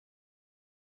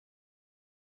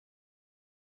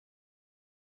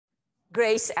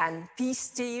Grace and peace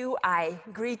to you. I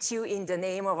greet you in the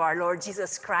name of our Lord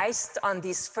Jesus Christ on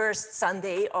this first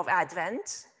Sunday of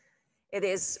Advent. It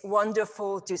is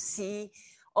wonderful to see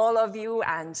all of you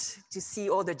and to see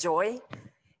all the joy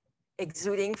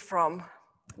exuding from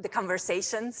the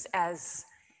conversations as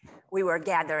we were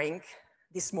gathering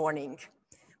this morning.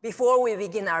 Before we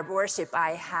begin our worship,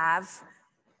 I have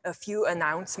a few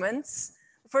announcements.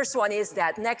 First one is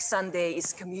that next Sunday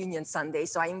is Communion Sunday,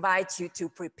 so I invite you to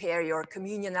prepare your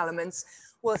communion elements.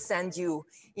 We'll send you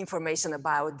information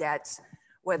about that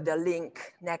with the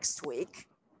link next week.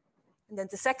 And then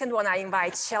the second one, I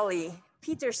invite Shelley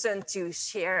Peterson to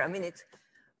share a minute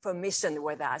for mission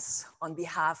with us on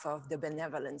behalf of the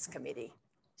Benevolence Committee.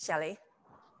 Shelley.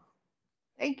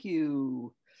 Thank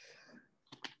you.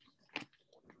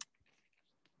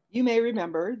 You may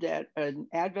remember that in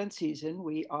Advent season,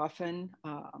 we often,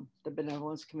 the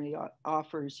Benevolence Committee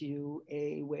offers you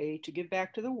a way to give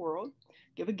back to the world,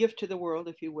 give a gift to the world,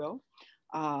 if you will.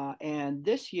 And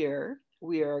this year,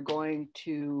 we are going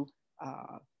to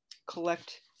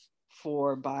collect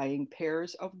for buying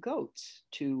pairs of goats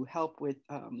to help with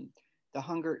the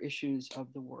hunger issues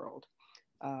of the world.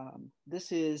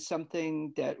 This is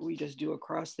something that we just do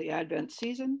across the Advent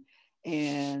season,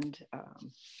 and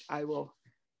I will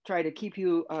try to keep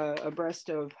you abreast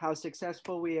of how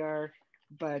successful we are,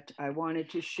 but I wanted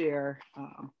to share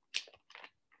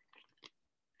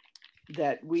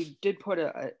that we did put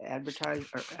an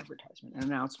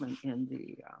announcement in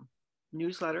the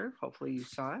newsletter. Hopefully you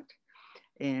saw it.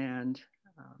 And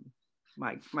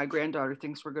my granddaughter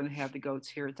thinks we're going to have the goats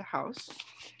here at the house,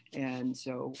 and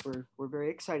so we're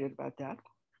very excited about that.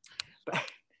 But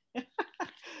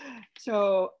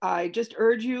so I just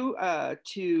urge you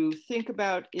to think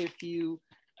about if you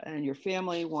and your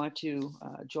family want to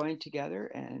join together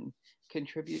and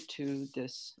contribute to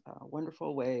this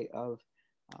wonderful way of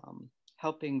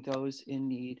helping those in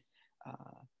need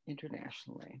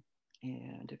internationally.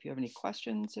 And if you have any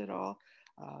questions at all,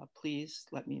 please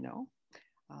let me know.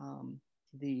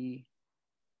 The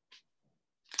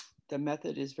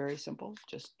method is very simple,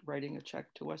 just writing a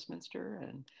check to Westminster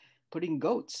and putting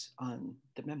goats on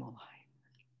the memo line.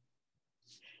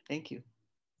 Thank you.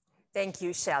 Thank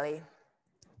you, Shelley.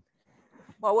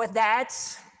 Well, with that,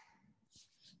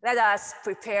 let us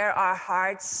prepare our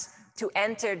hearts to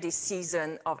enter this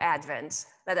season of Advent.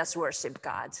 Let us worship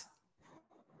God.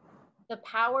 The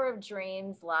power of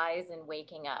dreams lies in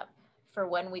waking up. For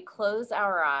when we close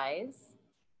our eyes,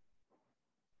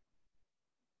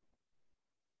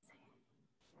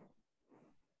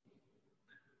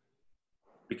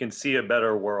 we can see a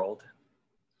better world.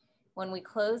 When we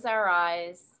close our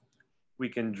eyes, we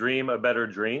can dream a better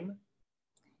dream.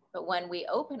 But when we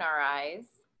open our eyes,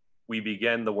 we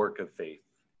begin the work of faith.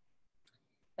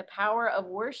 The power of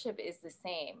worship is the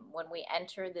same. When we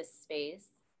enter this space,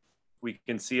 we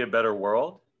can see a better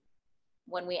world.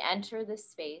 When we enter this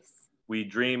space, we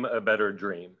dream a better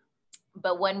dream.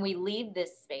 But when we leave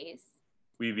this space,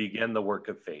 we begin the work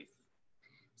of faith.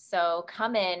 So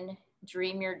come in,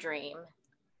 dream your dream.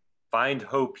 Find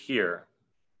hope here.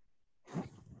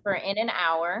 For in an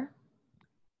hour,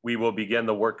 we will begin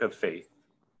the work of faith.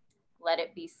 Let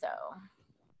it be so.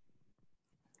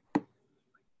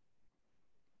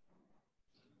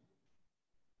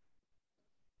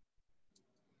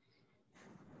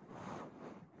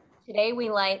 Today we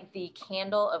light the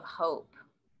candle of hope.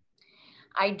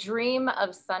 I dream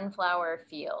of sunflower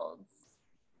fields.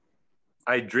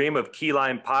 I dream of key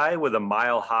lime pie with a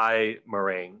mile-high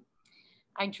meringue.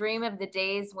 I dream of the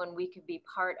days when we could be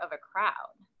part of a crowd.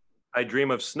 I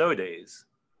dream of snow days.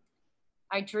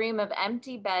 I dream of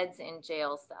empty beds in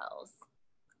jail cells.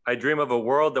 I dream of a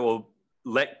world that will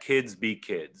let kids be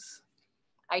kids.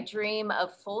 I dream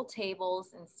of full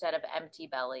tables instead of empty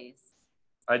bellies.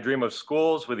 I dream of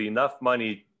schools with enough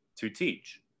money to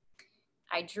teach.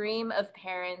 I dream of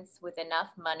parents with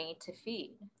enough money to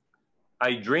feed.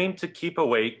 I dream to keep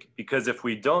awake because if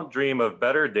we don't dream of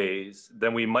better days,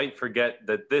 then we might forget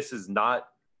that this is not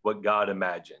what God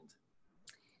imagined.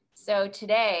 So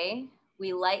today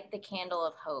we light the candle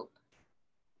of hope.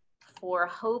 For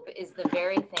hope is the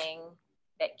very thing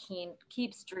that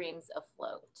keeps dreams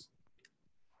afloat.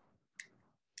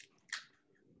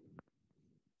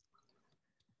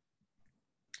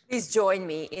 Please join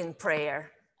me in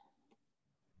prayer.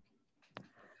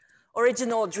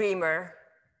 Original dreamer,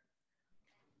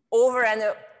 over and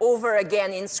over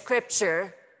again in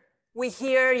Scripture, we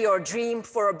hear your dream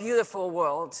for a beautiful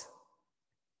world.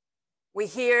 We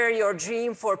hear your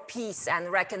dream for peace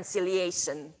and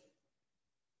reconciliation.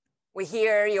 We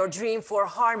hear your dream for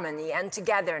harmony and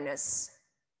togetherness.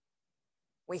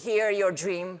 We hear your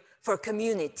dream for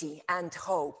community and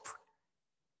hope.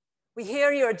 We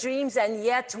hear your dreams, and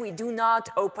yet we do not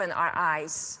open our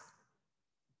eyes.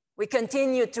 We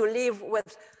continue to live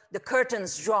with the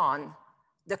curtains drawn,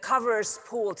 the covers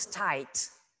pulled tight,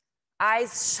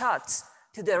 eyes shut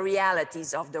to the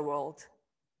realities of the world.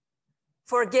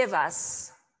 Forgive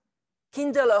us.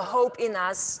 Kindle a hope in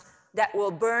us that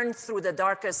will burn through the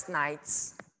darkest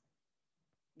nights.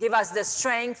 Give us the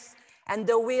strength and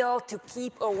the will to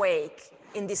keep awake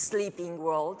in this sleeping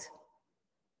world.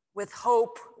 With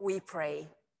hope we pray.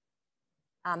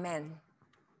 Amen.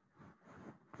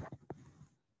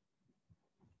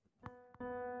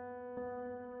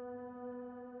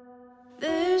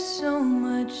 There's so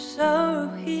much sorrow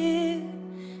here,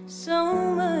 so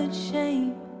much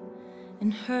shame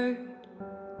and hurt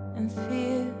and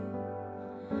fear.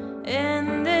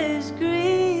 And this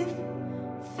grief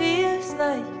feels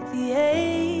like the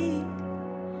ache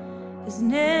is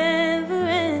never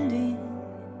ending.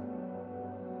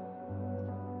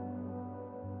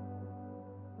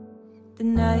 The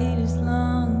night is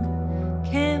long,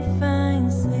 can't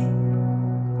find sleep.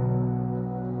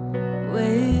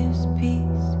 Where's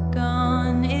peace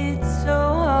gone? It's so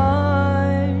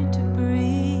hard to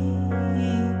breathe.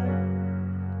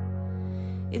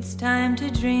 It's time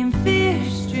to dream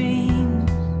fierce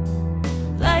dreams,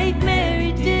 like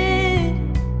Mary did.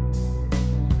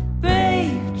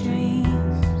 Brave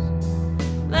dreams,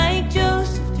 like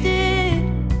Joseph did.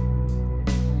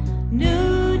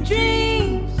 New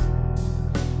dreams,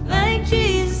 like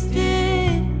Jesus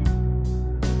did.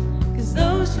 'Cause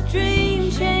those who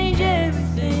dream change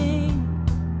everything.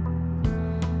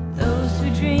 Those who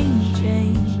dream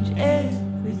change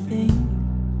everything.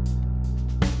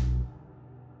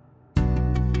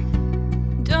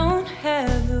 Don't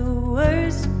have the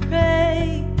words to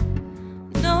pray,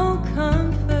 no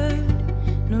comfort,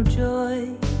 no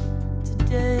joy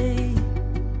today.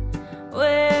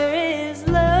 Where is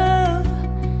love?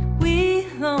 We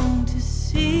long to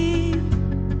see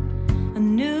a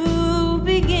new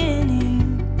beginning.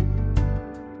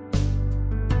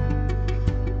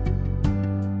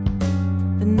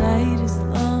 The night is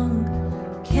long,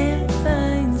 can't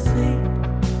find sleep.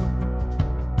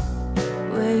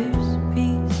 Where's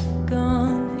peace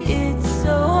gone? It's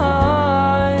so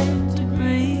hard to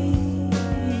breathe.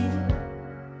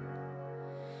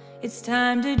 It's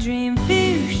time to dream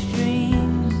fierce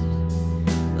dreams,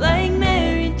 like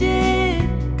Mary did.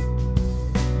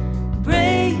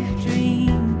 Brave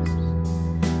dreams,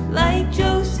 like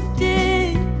Joseph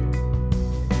did.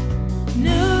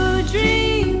 New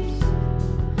dreams,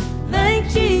 like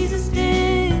Jesus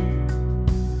did.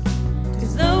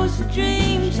 'Cause those who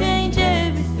dream change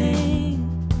everything.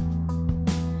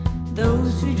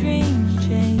 Those who dream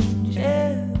change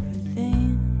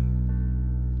everything.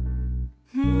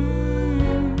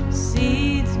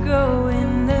 Seeds grow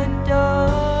in the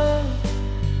dark.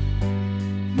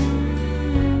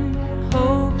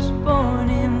 Hope's born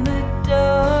in the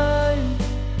dark.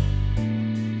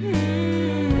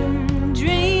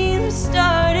 Dreams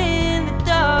start in the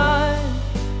dark.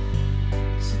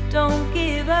 So don't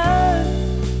give up.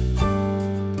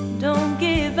 Don't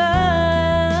give up.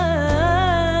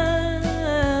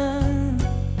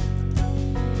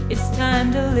 It's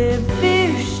time to live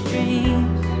fierce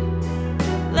dreams,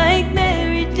 like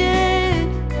Mary did.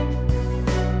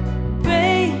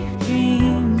 Brave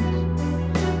dreams,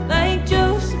 like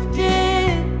Joseph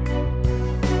did.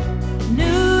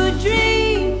 New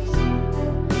dreams,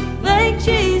 like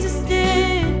Jesus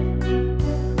did.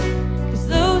 'Cause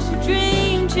those who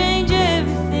dream change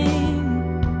everything.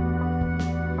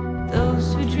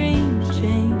 Those who dream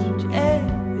change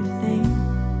everything.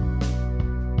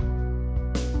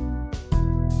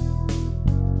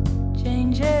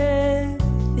 Change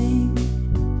everything.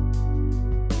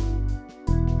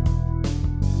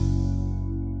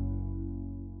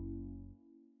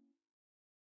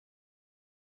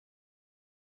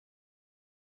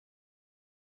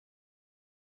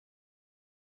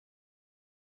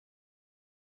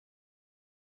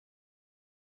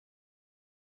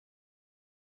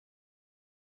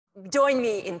 Join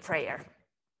me in prayer.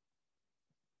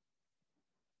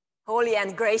 Holy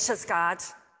and gracious God,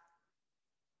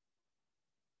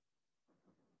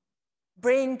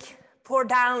 pour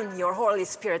down your Holy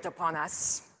Spirit upon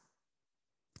us.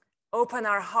 Open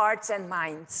our hearts and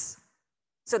minds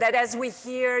so that as we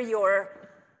hear your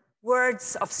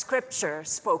words of Scripture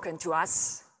spoken to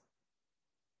us,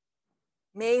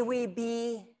 may we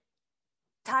be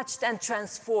touched and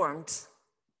transformed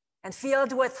and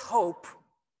filled with hope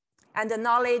and the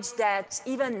knowledge that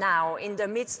even now, in the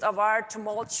midst of our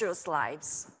tumultuous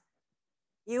lives,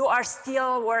 you are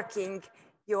still working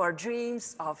your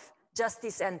dreams of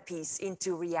justice and peace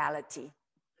into reality.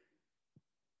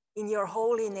 In your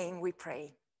holy name we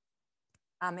pray.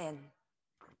 Amen.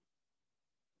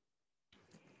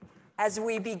 As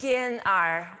we begin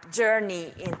our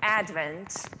journey in Advent,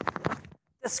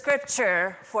 the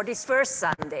scripture for this first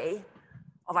Sunday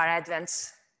of our Advent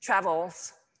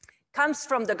travels comes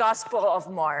from the Gospel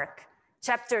of Mark,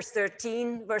 chapter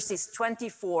 13, verses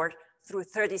 24 through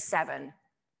 37.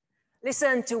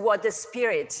 Listen to what the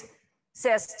Spirit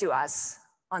says to us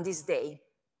on this day.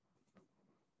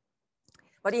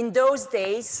 But in those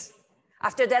days,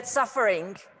 after that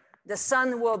suffering, the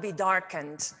sun will be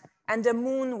darkened, and the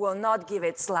moon will not give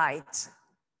its light,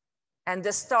 and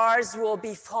the stars will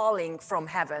be falling from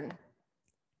heaven,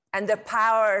 and the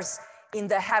powers in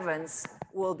the heavens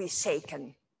will be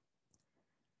shaken.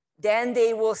 Then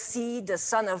they will see the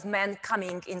Son of Man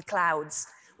coming in clouds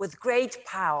with great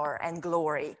power and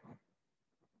glory.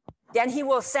 Then he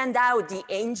will send out the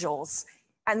angels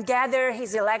and gather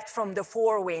his elect from the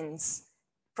four winds,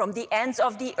 from the ends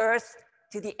of the earth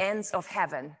to the ends of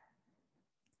heaven.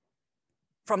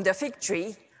 From the fig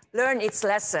tree, learn its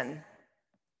lesson.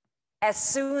 As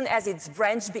soon as its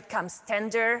branch becomes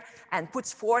tender and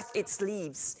puts forth its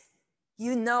leaves,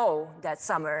 you know that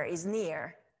summer is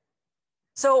near.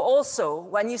 So also,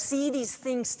 when you see these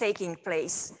things taking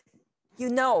place, you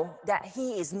know that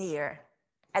he is near,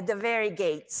 at the very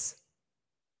gates.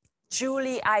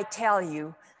 Truly, I tell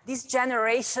you, this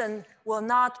generation will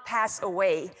not pass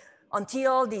away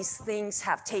until these things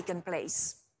have taken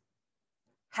place.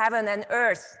 Heaven and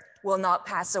earth will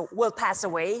pass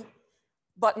away,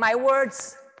 but my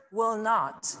words will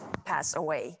not pass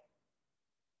away.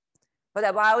 But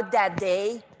about that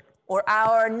day or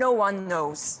hour, no one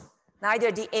knows,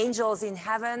 neither the angels in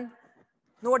heaven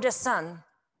nor the Son,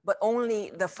 but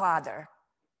only the Father.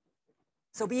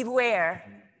 So beware,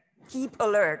 keep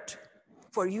alert,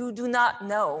 for you do not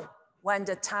know when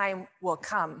the time will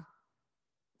come.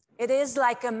 It is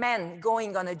like a man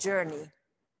going on a journey,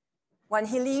 when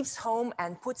he leaves home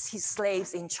and puts his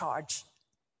slaves in charge,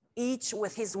 each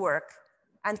with his work,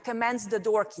 and commands the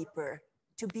doorkeeper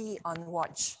to be on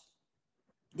watch.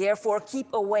 Therefore keep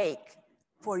awake,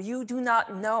 for you do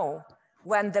not know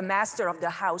when the master of the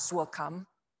house will come,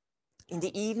 in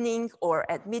the evening or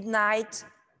at midnight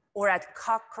or at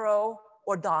cockcrow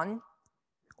or dawn,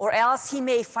 or else he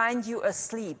may find you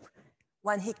asleep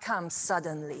when he comes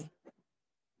suddenly.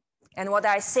 And what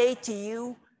I say to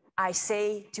you, I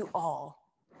say to all,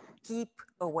 keep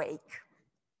awake.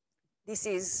 This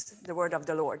is the word of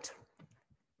the Lord.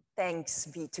 Thanks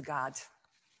be to God.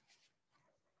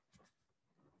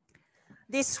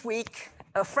 This week,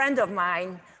 a friend of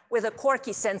mine with a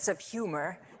quirky sense of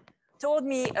humor told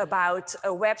me about a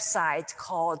website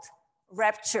called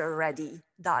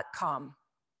raptureready.com.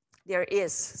 There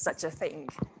is such a thing.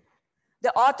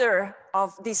 The author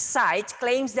of this site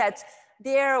claims that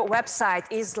their website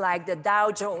is like the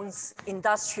Dow Jones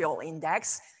Industrial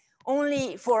Index,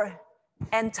 only for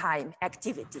end-time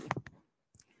activity.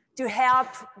 To help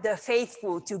the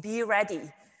faithful to be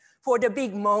ready for the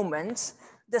big moment,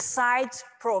 the site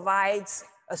provides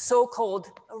a so-called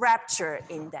rapture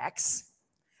index,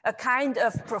 a kind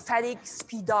of prophetic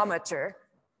speedometer.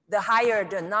 The higher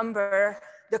the number,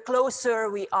 the closer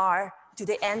we are to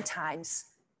the end times,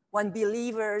 when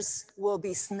believers will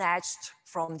be snatched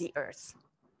from the earth.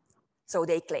 So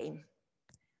they claim.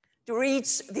 To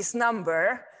reach this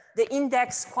number, the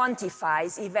index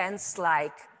quantifies events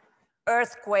like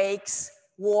earthquakes,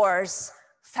 wars,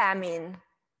 famine,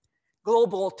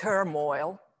 global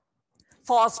turmoil,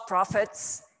 false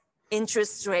prophets,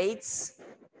 interest rates,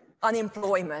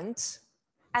 unemployment,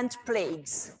 and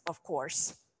plagues, of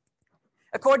course.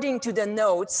 According to the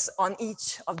notes on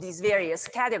each of these various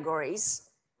categories,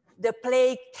 the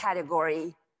plague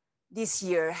category this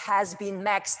year has been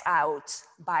maxed out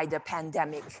by the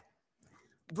pandemic,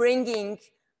 bringing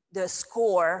the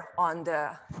score on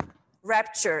the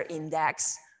rapture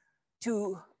index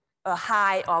to a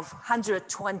high of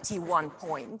 121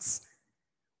 points,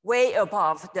 way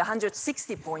above the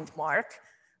 160-point mark,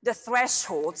 the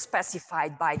threshold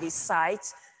specified by this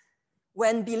site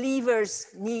when believers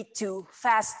need to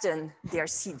fasten their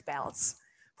seatbelts.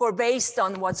 For based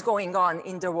on what's going on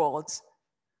in the world,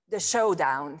 the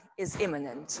showdown is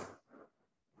imminent.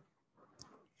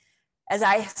 As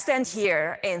I stand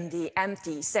here in the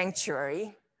empty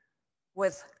sanctuary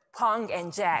with Pong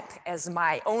and Jack as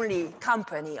my only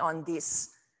company on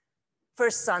this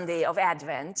first Sunday of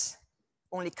Advent,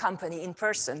 only company in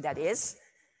person, that is,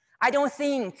 I don't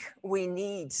think we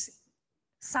need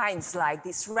signs like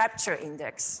this rapture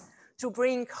index to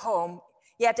bring home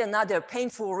yet another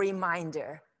painful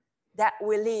reminder that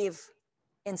we live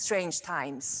in strange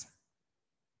times.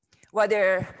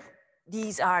 Whether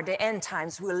these are the end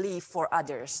times, we'll leave for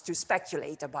others to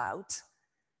speculate about.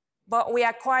 But we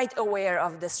are quite aware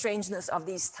of the strangeness of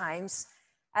these times,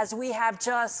 as we have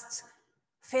just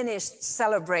finished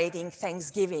celebrating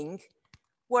Thanksgiving,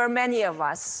 where many of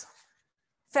us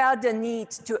felt the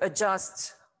need to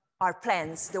adjust our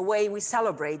plans, the way we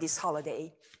celebrate this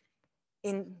holiday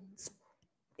in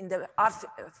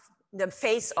the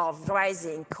face of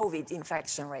rising COVID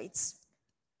infection rates.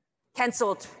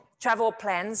 Canceled travel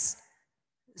plans,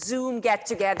 Zoom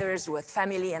get-togethers with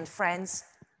family and friends,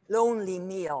 lonely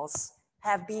meals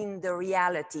have been the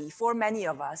reality for many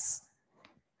of us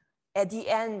at the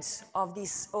end of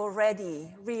this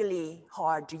already really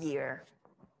hard year.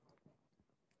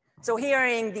 So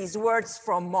hearing these words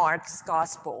from Mark's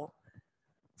Gospel,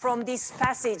 from this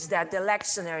passage that the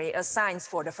lectionary assigns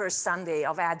for the first Sunday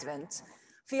of Advent,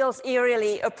 feels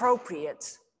eerily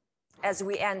appropriate as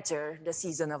we enter the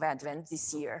season of Advent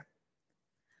this year.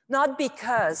 Not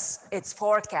because it's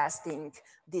forecasting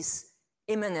this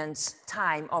imminent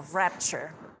time of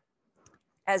rapture,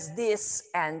 as this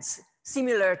and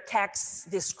similar texts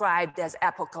described as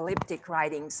apocalyptic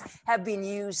writings have been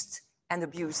used and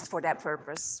abused for that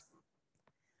purpose.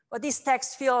 But this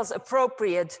text feels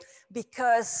appropriate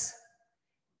because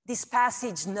this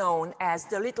passage, known as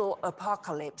the Little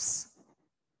Apocalypse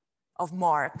of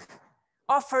Mark,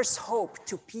 offers hope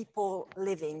to people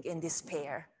living in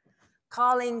despair,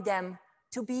 calling them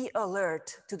to be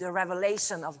alert to the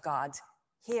revelation of God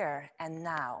here and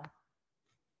now.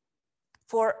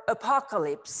 For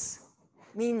apocalypse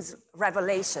means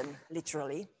revelation,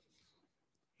 literally.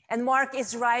 And Mark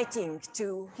is writing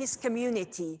to his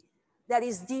community that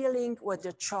is dealing with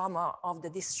the trauma of the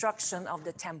destruction of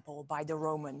the temple by the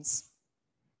Romans.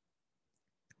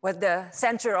 With the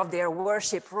center of their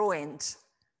worship ruined,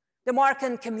 the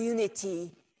Markan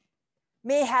community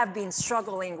may have been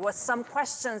struggling with some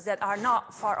questions that are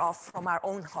not far off from our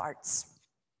own hearts.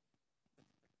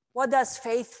 What does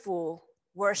faithful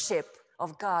worship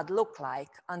of God look like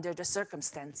under the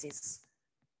circumstances?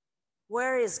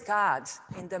 Where is God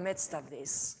in the midst of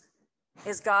this?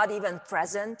 Is God even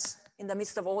present in the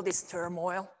midst of all this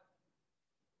turmoil?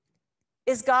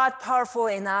 Is God powerful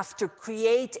enough to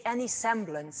create any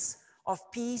semblance of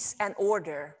peace and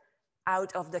order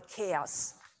out of the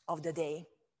chaos of the day?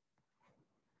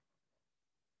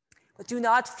 But do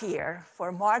not fear,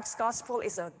 for Mark's gospel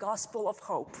is a gospel of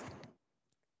hope.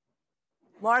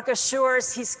 Mark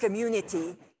assures his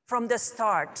community from the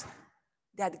start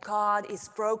that God is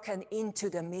broken into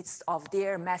the midst of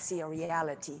their messy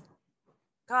reality.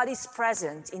 God is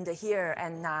present in the here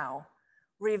and now,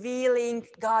 revealing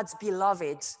God's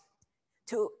beloved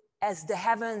as the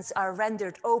heavens are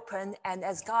rendered open and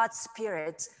as God's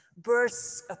Spirit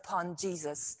bursts upon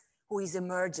Jesus, who is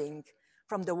emerging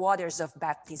from the waters of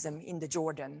baptism in the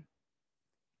Jordan.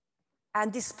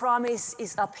 And this promise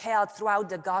is upheld throughout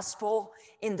the gospel.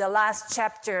 In the last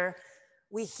chapter,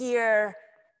 we hear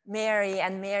Mary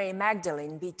and Mary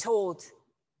Magdalene be told,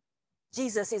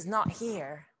 Jesus is not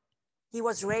here. He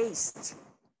was raised.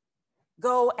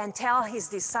 Go and tell his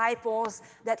disciples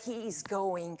that he is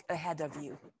going ahead of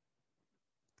you.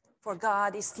 For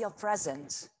God is still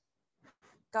present.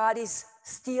 God is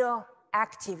still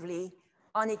actively,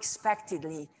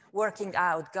 unexpectedly working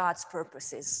out God's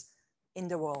purposes in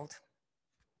the world.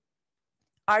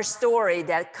 Our story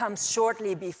that comes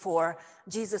shortly before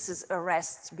Jesus'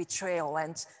 arrest, betrayal,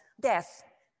 and death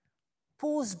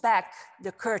pulls back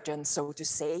the curtain, so to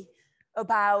say,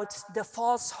 about the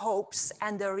false hopes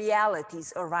and the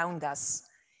realities around us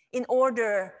in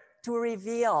order to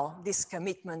reveal this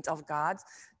commitment of God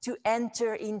to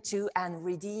enter into and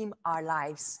redeem our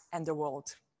lives and the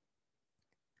world.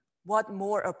 What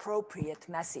more appropriate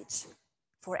message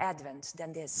for Advent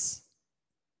than this?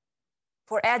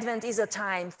 For Advent is a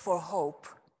time for hope,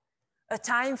 a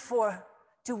time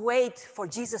to wait for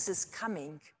Jesus'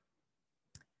 coming,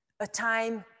 a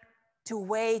time to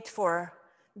wait for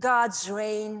God's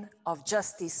reign of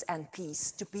justice and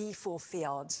peace to be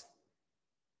fulfilled.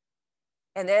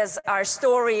 And as our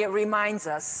story reminds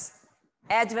us,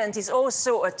 Advent is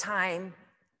also a time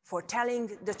for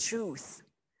telling the truth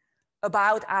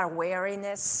about our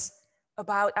weariness,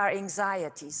 about our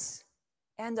anxieties,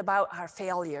 and about our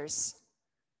failures.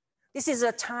 This is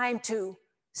a time to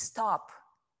stop,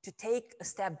 to take a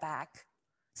step back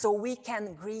so we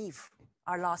can grieve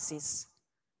our losses,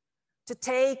 to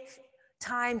take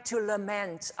time to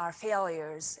lament our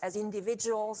failures as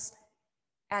individuals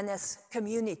and as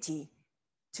community,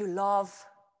 to love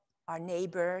our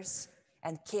neighbors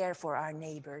and care for our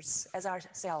neighbors as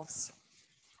ourselves.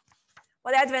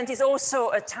 But Advent is also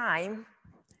a time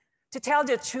to tell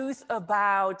the truth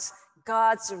about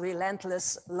God's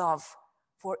relentless love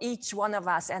for each one of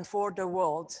us and for the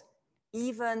world,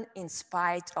 even in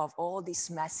spite of all this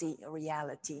messy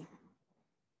reality.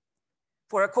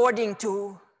 For according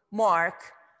to Mark,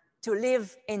 to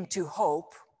live into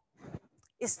hope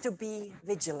is to be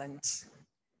vigilant,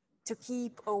 to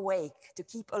keep awake, to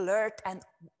keep alert and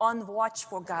on watch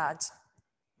for God,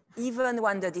 even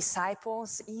when the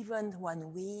disciples, even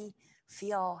when we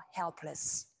feel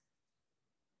helpless.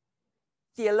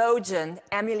 Theologian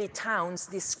Emily Towns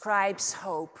describes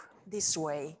hope this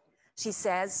way. She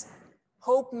says,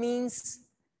 hope means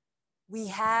we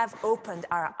have opened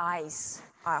our eyes,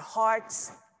 our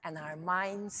hearts, and our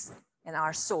minds, and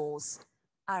our souls,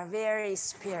 our very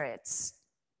spirits.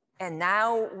 And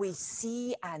now we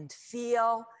see and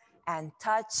feel and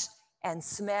touch and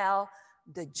smell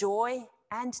the joy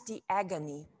and the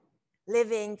agony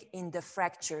living in the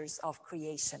fractures of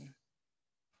creation.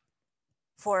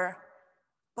 For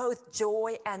both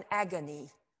joy and agony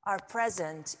are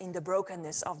present in the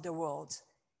brokenness of the world.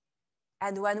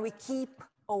 And when we keep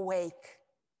awake,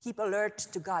 keep alert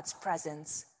to God's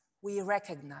presence, we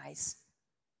recognize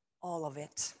all of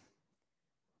it.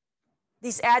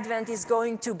 This Advent is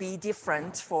going to be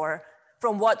different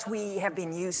from what we have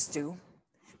been used to,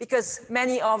 because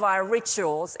many of our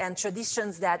rituals and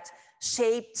traditions that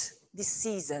shaped this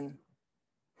season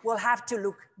will have to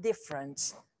look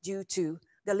different due to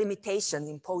the limitations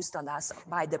imposed on us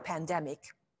by the pandemic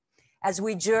as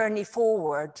we journey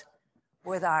forward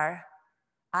with our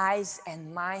eyes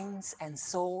and minds and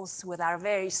souls, with our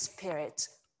very spirit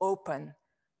open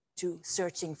to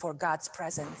searching for God's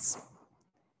presence.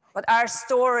 But our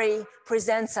story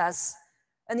presents us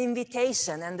an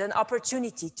invitation and an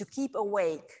opportunity to keep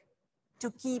awake,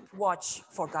 to keep watch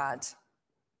for God.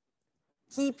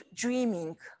 Keep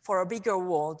dreaming for a bigger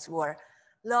world where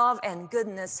love and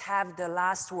goodness have the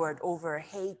last word over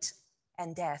hate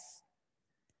and death,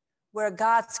 where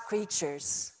God's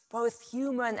creatures, both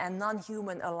human and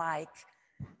non-human alike,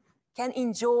 can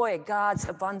enjoy God's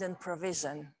abundant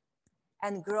provision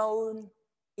and grow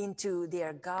into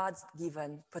their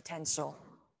God-given potential.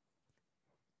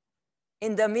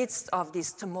 In the midst of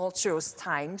these tumultuous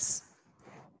times,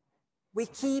 we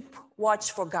keep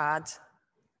watch for God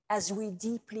as we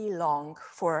deeply long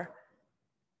for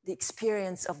the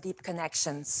experience of deep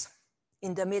connections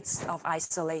in the midst of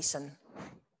isolation.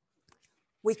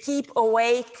 We keep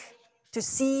awake to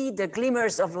see the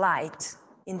glimmers of light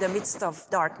in the midst of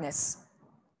darkness,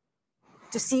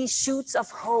 to see shoots of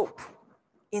hope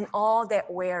in all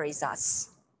that wearies us,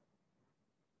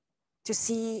 to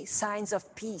see signs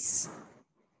of peace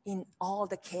in all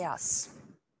the chaos,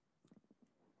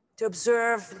 to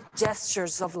observe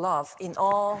gestures of love in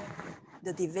all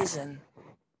the division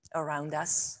around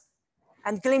us,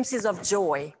 and glimpses of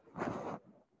joy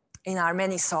in our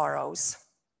many sorrows.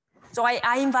 So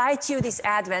I invite you this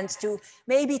Advent to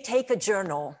maybe take a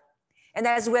journal, and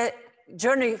as we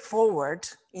journey forward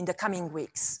in the coming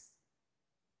weeks,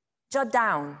 jot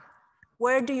down,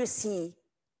 where do you see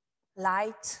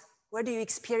light? Where do you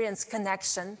experience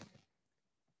connection?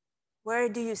 Where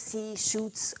do you see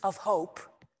shoots of hope,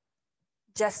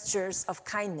 gestures of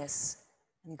kindness,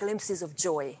 and glimpses of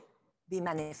joy be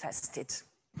manifested?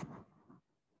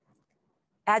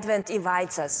 Advent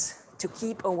invites us to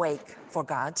keep awake for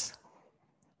God.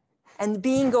 And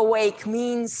being awake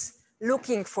means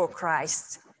looking for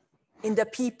Christ in the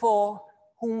people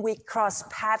whom we cross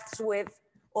paths with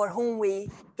or whom we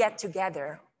get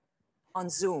together on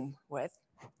Zoom with.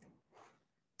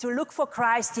 To look for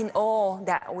Christ in all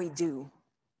that we do,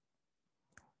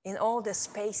 in all the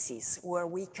spaces where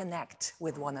we connect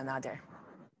with one another.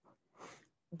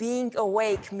 Being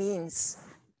awake means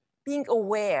being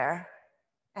aware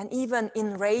and even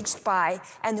enraged by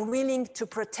and willing to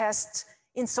protest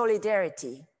in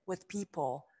solidarity with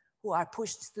people who are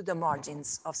pushed to the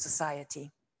margins of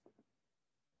society.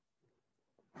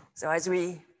 So as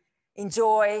we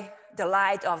enjoy the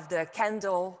light of the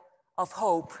candle of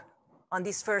hope on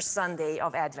this first Sunday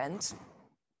of Advent,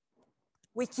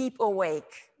 we keep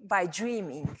awake by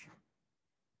dreaming,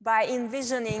 by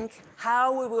envisioning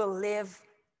how we will live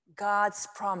God's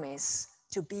promise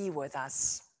to be with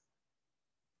us.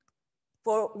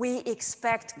 For we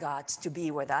expect God to be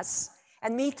with us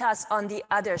and meet us on the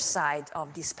other side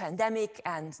of this pandemic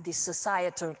and this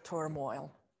societal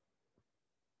turmoil.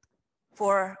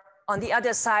 For on the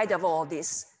other side of all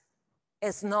this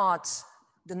is not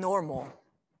the normal,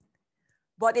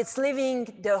 but it's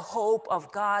living the hope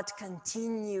of God's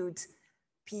continued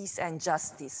peace and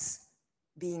justice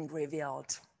being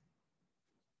revealed.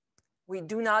 We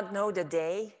do not know the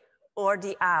day or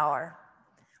the hour.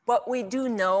 But we do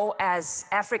know, as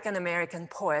African-American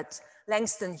poet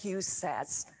Langston Hughes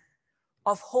says,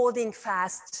 of holding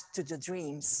fast to the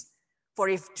dreams. For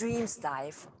if dreams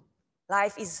die,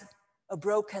 life is a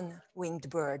broken winged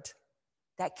bird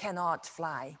that cannot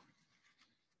fly.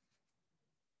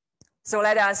 So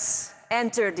let us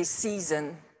enter this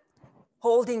season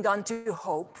holding on to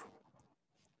hope,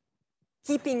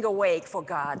 keeping awake for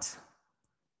God.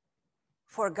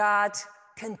 For God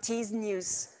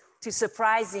continues to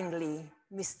surprisingly,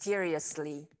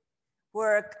 mysteriously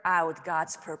work out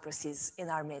God's purposes in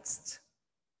our midst.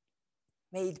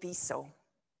 May it be so.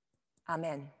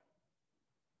 Amen.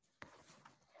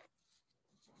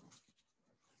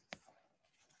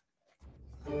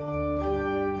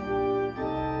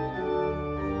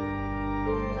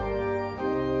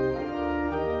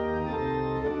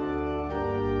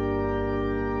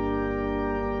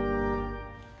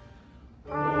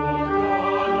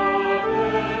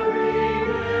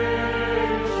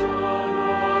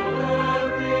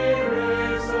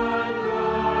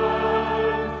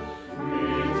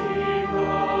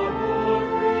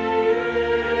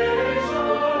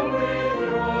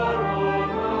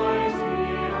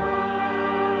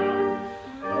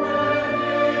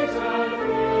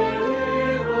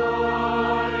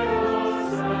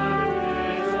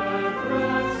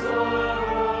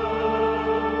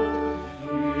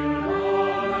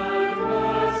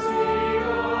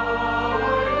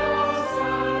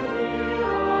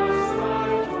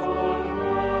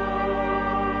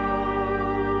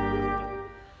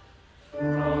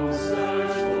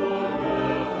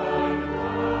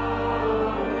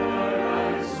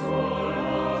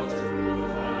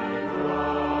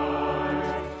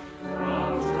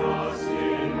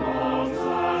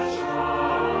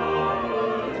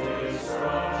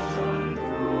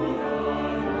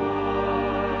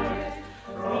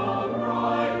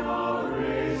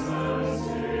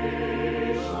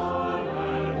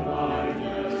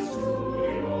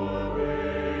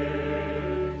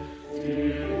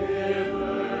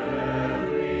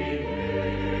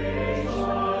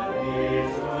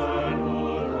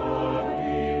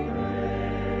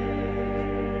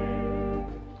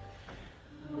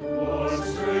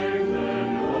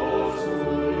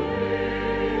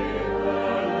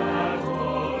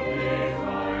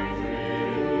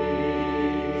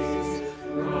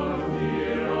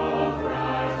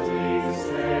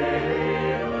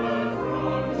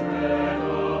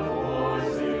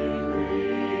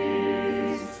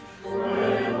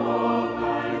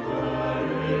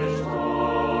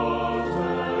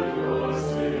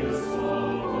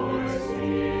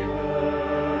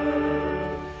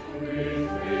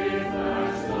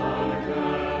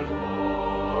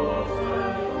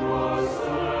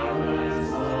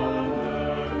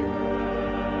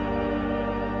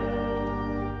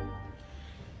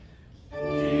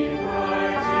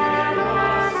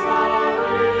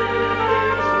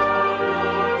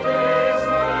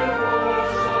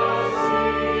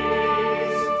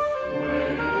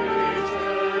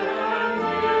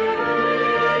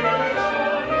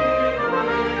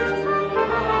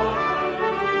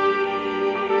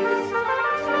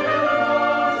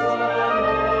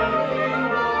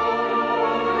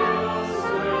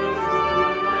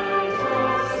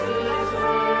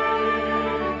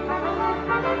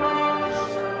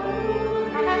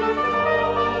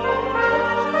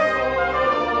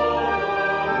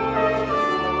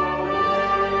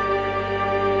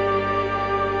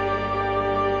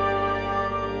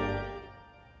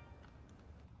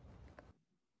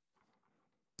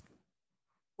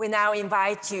 We now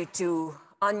invite you to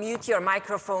unmute your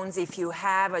microphones if you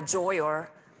have a joy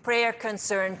or prayer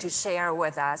concern to share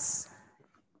with us.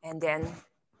 And then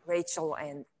Rachel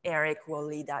and Eric will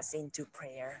lead us into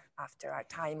prayer after our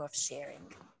time of sharing.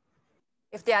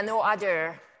 If there are no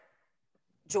other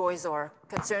joys or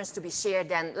concerns to be shared,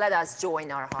 then let us join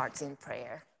our hearts in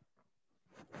prayer.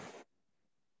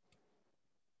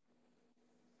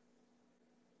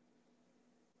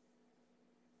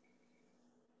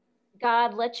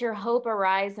 God, let your hope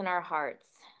arise in our hearts.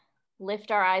 Lift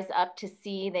our eyes up to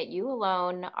see that you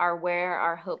alone are where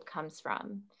our hope comes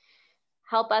from.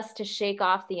 Help us to shake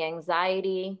off the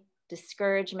anxiety,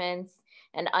 discouragements,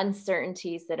 and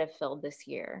uncertainties that have filled this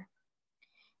year.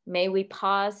 May we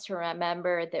pause to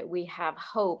remember that we have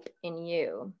hope in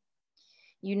you.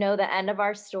 You know the end of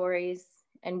our stories,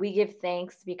 and we give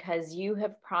thanks because you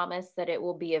have promised that it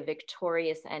will be a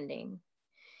victorious ending.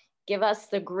 Give us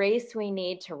the grace we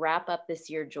need to wrap up this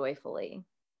year joyfully.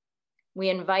 We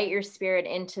invite your Spirit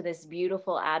into this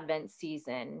beautiful Advent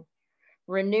season.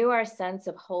 Renew our sense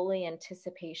of holy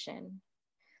anticipation.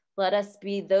 Let us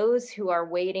be those who are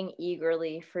waiting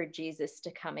eagerly for Jesus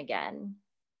to come again.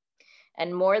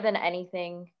 And more than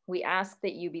anything, we ask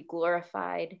that you be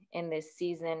glorified in this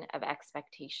season of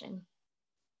expectation.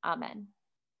 Amen.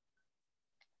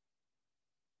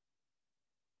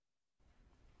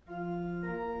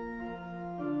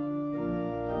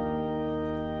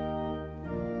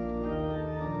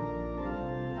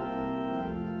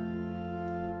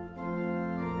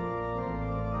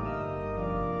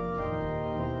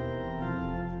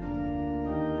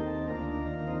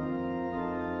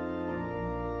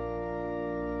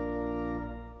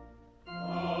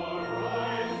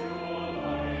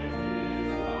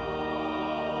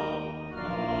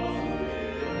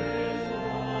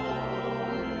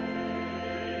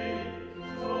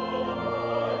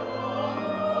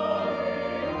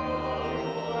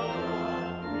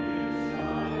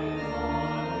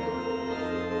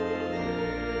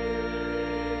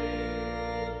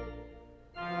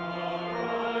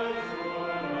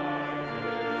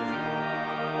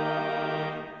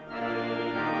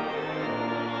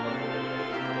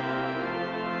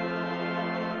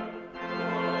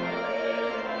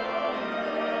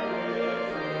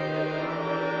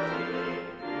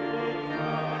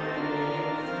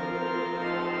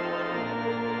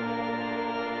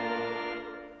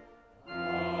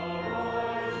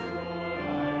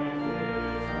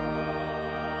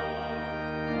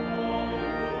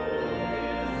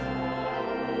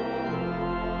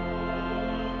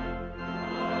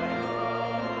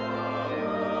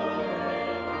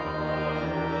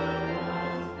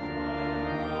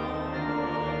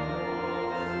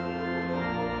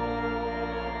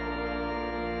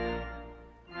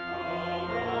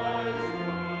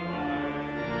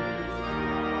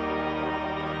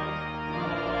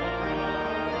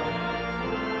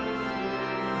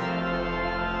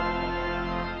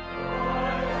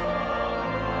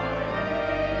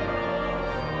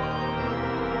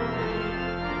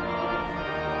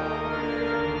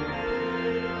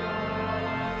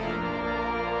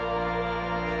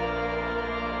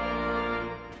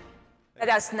 Let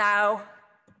us now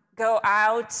go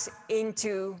out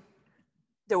into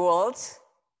the world,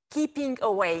 keeping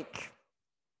awake,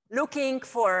 looking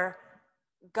for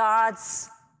God's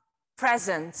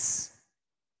presence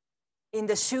in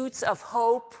the shoots of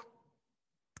hope,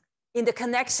 in the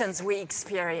connections we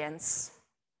experience,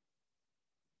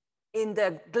 in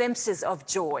the glimpses of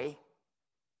joy.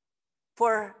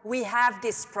 For we have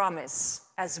this promise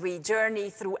as we journey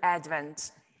through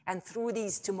Advent and through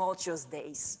these tumultuous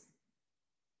days,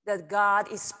 that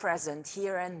God is present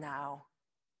here and now,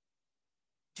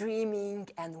 dreaming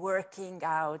and working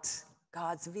out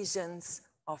God's visions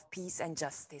of peace and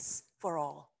justice for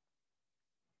all.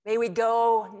 May we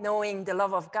go knowing the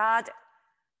love of God,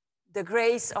 the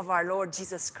grace of our Lord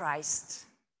Jesus Christ,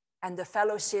 and the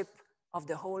fellowship of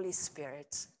the Holy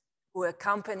Spirit, who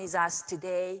accompanies us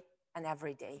today and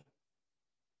every day.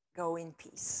 Go in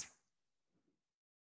peace.